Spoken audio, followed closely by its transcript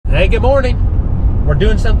Hey, good morning. We're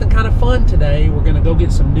doing something kind of fun today. We're going to go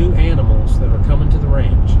get some new animals that are coming to the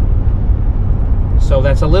ranch. So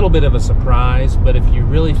that's a little bit of a surprise, but if you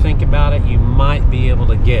really think about it, you might be able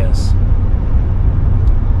to guess.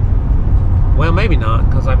 Well, maybe not,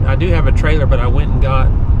 because I do have a trailer, but I went and got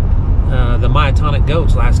the myotonic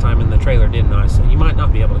goats last time in the trailer, didn't I? So you might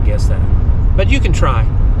not be able to guess that, but you can try.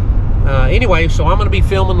 Anyway, so I'm going to be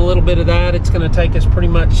filming a little bit of that. It's going to take us pretty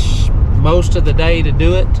much most of the day to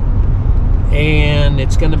do it, and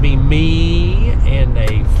it's going to be me and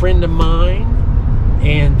a friend of mine,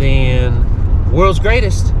 and then world's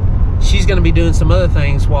greatest, she's going to be doing some other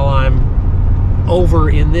things while I'm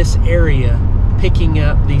over in this area picking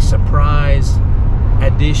up the surprise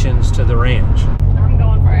additions to the ranch. I'm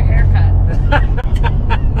going for a haircut.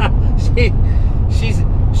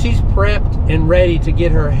 she's prepped and ready to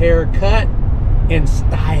get her hair cut and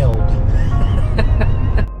styled.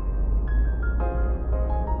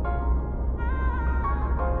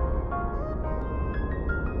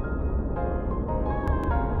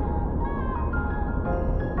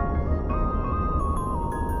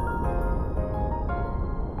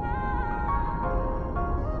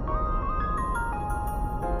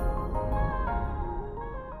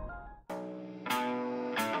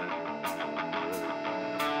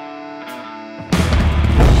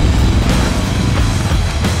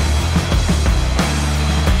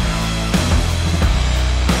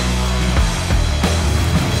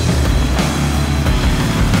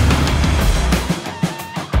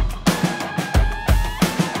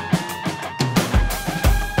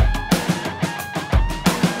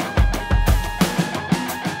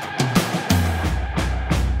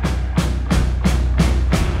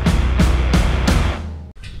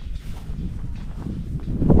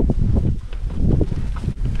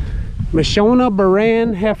 Mashona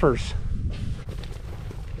Boran heifers.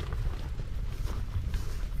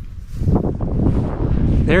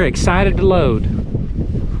 They're excited to load.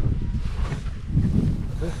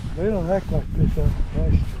 They don't act like this on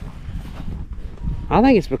pasture. I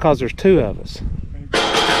think it's because there's two of us.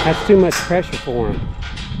 That's too much pressure for them.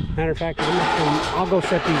 Matter of fact, I'll go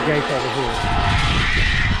set these gates over here.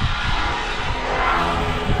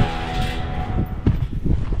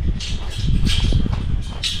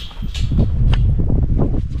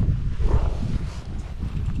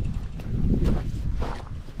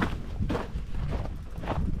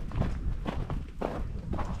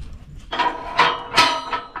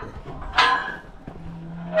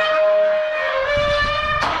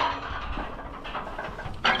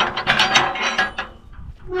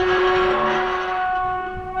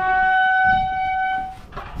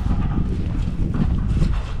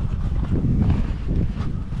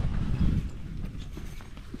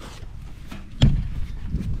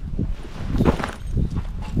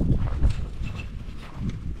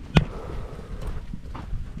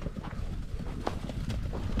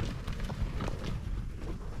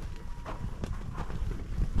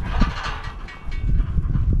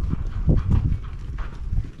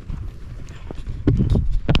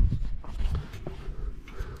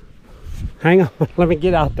 Hang on, let me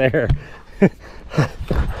get out there.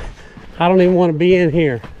 I don't even want to be in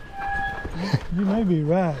here. You may be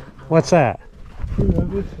right. What's that?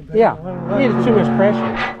 Yeah, it's too much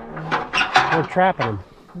pressure. We're trapping them.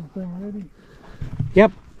 Everything ready?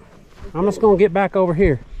 Yep. I'm just going to get back over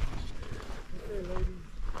here. Okay, ladies.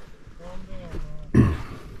 Calm down.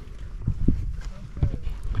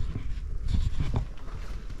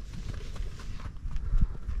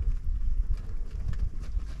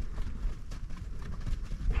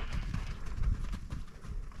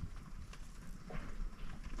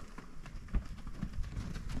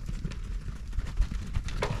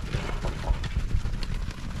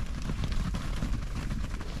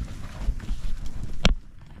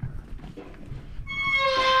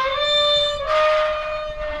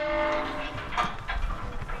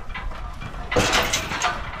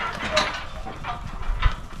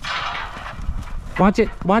 Watch it,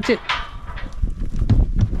 watch it.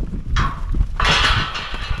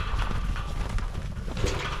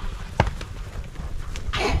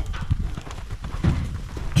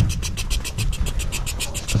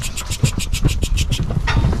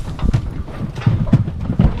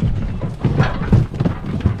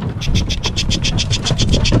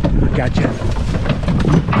 Gotcha.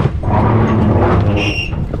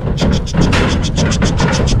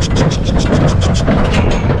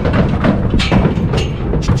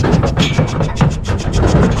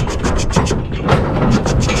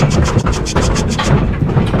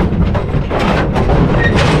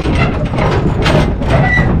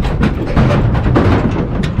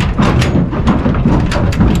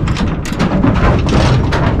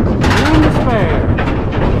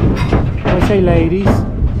 Okay, ladies.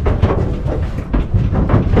 Somebody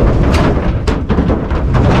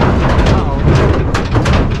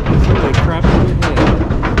crapped on your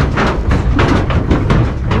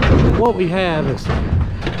head. What we have is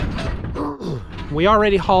we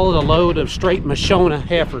already hauled a load of straight Mashona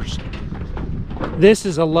heifers. This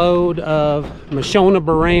is a load of Mashona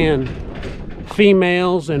Boran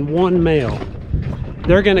females and one male.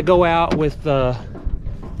 They're going to go out with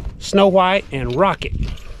Snow White and Rocket.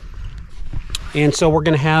 And so we're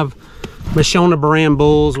going to have Mashona Boran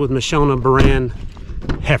bulls with Mashona Boran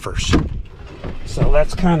heifers. So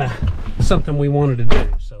that's kind of something we wanted to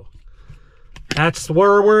do. So that's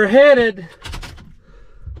where we're headed.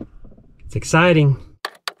 It's exciting.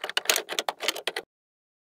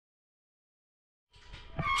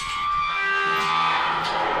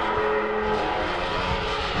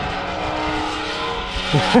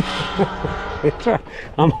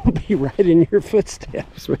 I'm gonna be right in your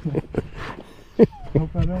footsteps, man.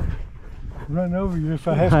 Hope I don't run over you if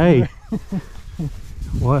I have Hey, to.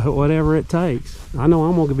 whatever it takes. I know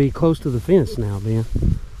I'm gonna be close to the fence now, Ben.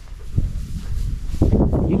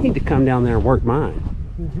 You need to come down there and work mine.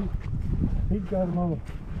 He got him all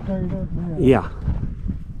stirred up now. Yeah.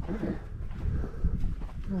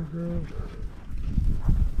 Oh, girl.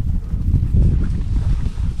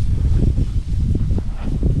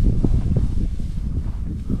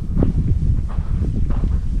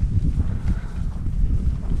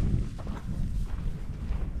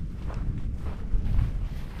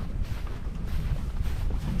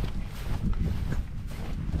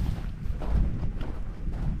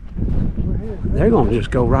 They're gonna just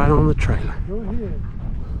go right on the trailer. Go ahead.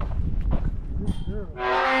 Good girl.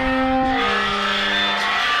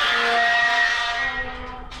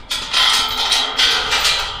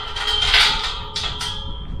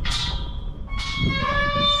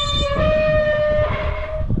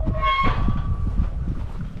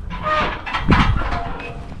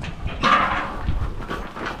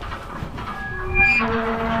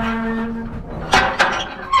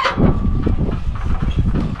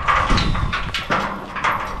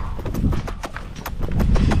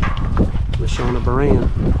 Mashona Boran.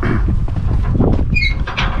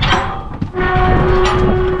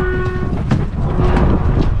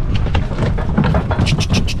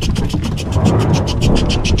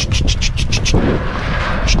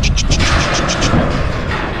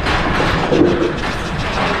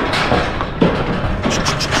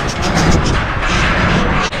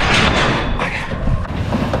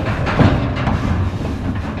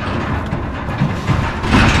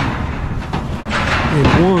 And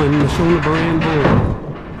one Mashona Boran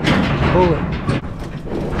bullet.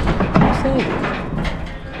 What's that?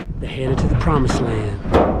 They're headed to the promised land.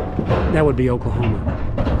 That would be Oklahoma.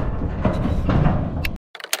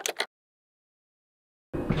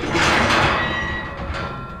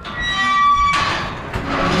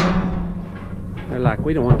 They're like,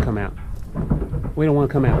 we don't want to come out. We don't want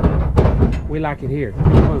to come out. We like it here. We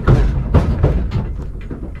don't want to come out.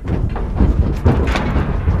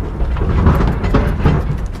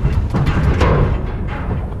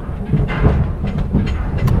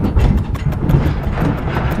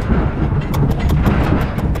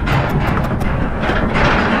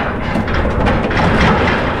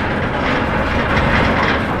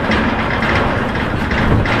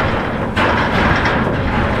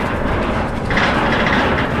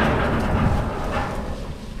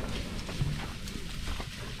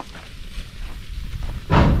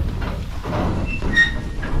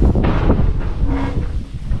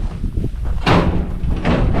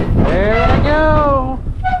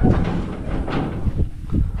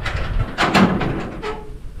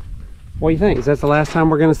 What do you think? Is that the last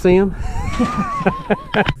time we're going to see them?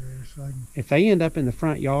 If they end up in the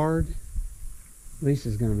front yard,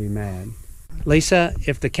 Lisa's going to be mad. Lisa,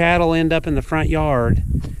 if the cattle end up in the front yard,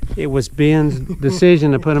 it was Ben's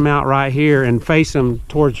decision to put them out right here and face them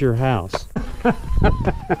towards your house.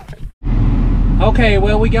 Okay,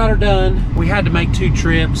 well, we got her done. We had to make 2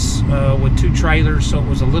 trips with 2 trailers, so it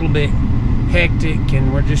was a little bit hectic,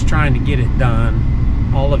 and we're just trying to get it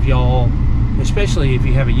done. All of y'all, especially if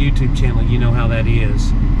you have a YouTube channel, you know how that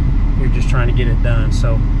is. You're just trying to get it done.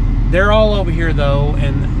 So they're all over here though,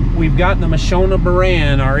 and we've got the Mashona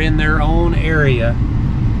Boran are in their own area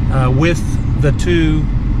with the 2,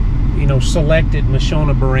 you know, selected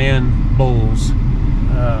Mashona Boran bulls.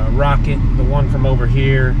 Rocket, the one from over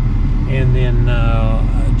here, and then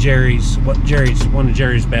one of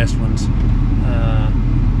Jerry's best ones.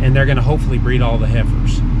 And they're going to hopefully breed all the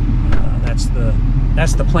heifers.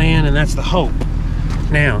 That's the plan, and that's the hope.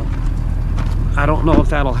 Now, I don't know if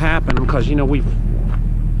that'll happen because, you know,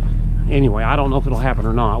 Anyway, I don't know if it'll happen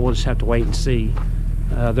or not. We'll just have to wait and see.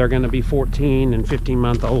 They're going to be 14 and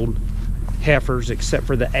 15-month-old heifers, except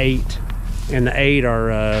for the 8, and the 8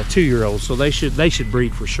 are 2-year-olds, so they should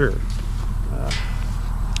breed for sure.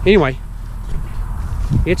 Anyway,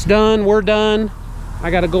 it's done. We're done.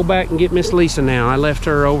 I got to go back and get Miss Lisa now. I left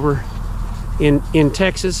her over in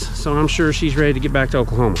Texas, so I'm sure she's ready to get back to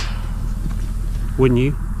Oklahoma. Wouldn't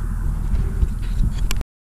you?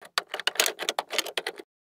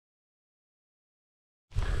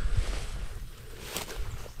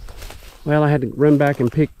 Well, I had to run back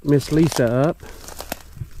and pick Miss Lisa up,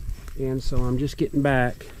 and so I'm just getting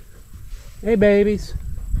back. Hey babies,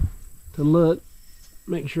 to look,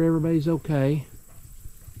 make sure everybody's okay.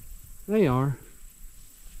 They are.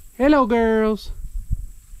 Hello girls.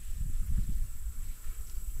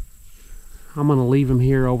 I'm gonna leave them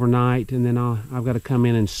here overnight, and then I've got to come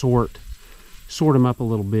in and sort them up a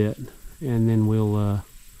little bit, and then we'll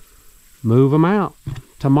move them out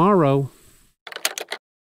tomorrow.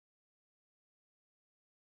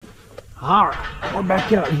 All right, we're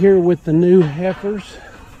back out here with the new heifers.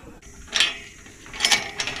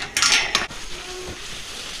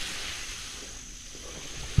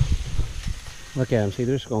 Look at them, see,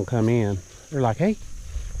 they're just gonna come in. They're like, hey,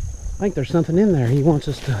 I think there's something in there he wants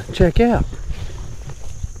us to check out.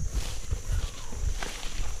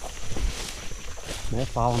 They'll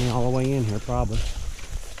follow me all the way in here, probably.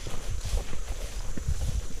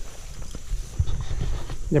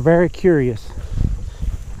 They're very curious.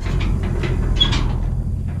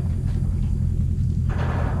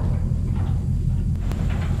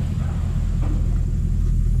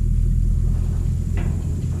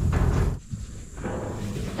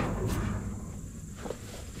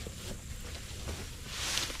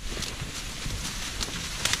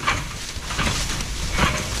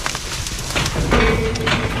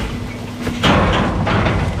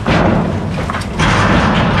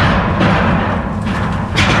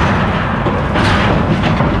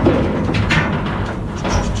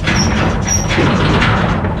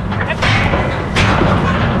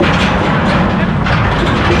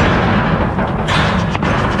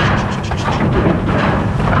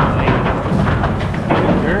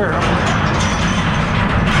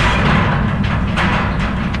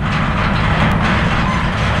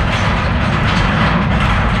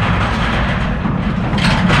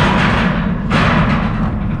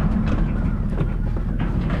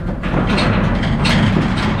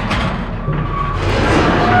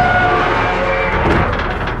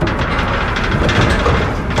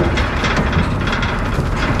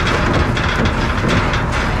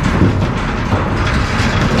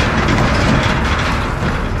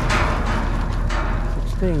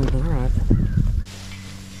 All right.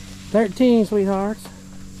 13, sweethearts.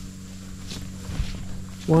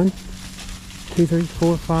 1, 2, 3,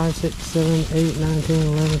 4, 5, 6, 7, 8, 9, 10,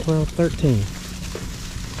 11, 12, 13.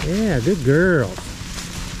 Yeah, good girls.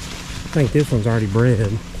 I think this one's already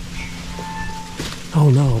bred. Oh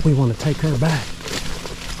no, we want to take her back.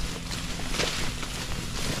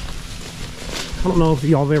 I don't know if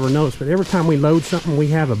y'all have ever noticed, but every time we load something, we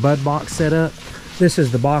have a bud box set up. This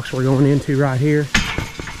is the box we're going into right here.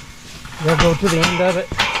 They'll go to the end of it.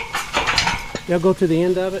 They'll go to the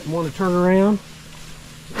end of it and want to turn around.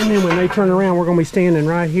 And then when they turn around, we're going to be standing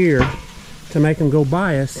right here to make them go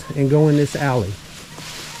by us and go in this alley.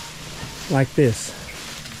 Like this.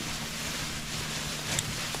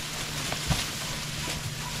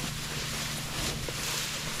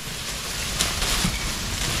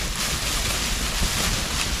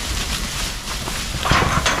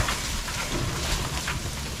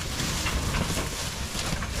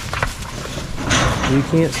 You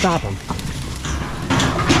can't stop them.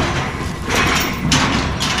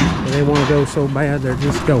 They want to go so bad, they're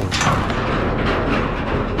just going.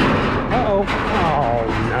 Uh-oh. Oh,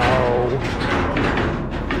 no.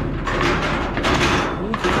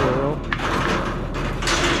 Easy, girl.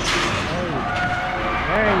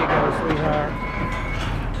 There you go, sweetheart.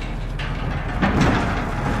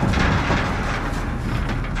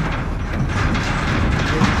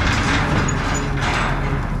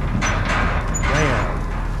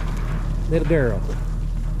 Little girl.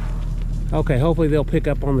 Okay, hopefully they'll pick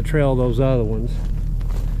up on the trail those other ones.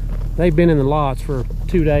 They've been in the lots for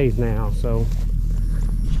 2 days now, so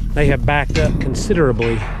they have backed up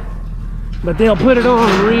considerably. But they'll put it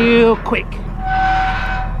on real quick.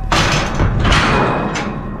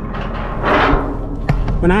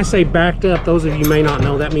 When I say backed up, those of you may not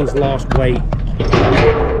know, that means lost weight.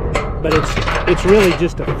 But it's really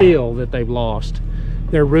just a feel that they've lost.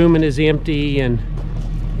 Their rumen is empty and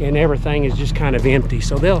everything is just kind of empty,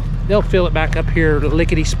 so they'll fill it back up here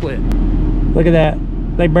lickety split. Look at that.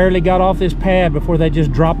 They barely got off this pad before they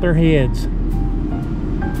just dropped their heads.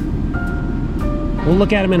 We'll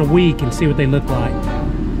look at them in a week and see what they look like.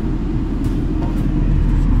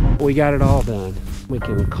 We got it all done. We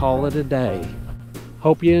can call it a day.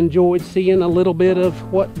 Hope you enjoyed seeing a little bit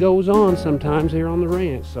of what goes on sometimes here on the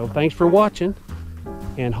ranch. So thanks for watching,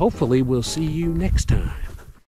 and hopefully we'll see you next time.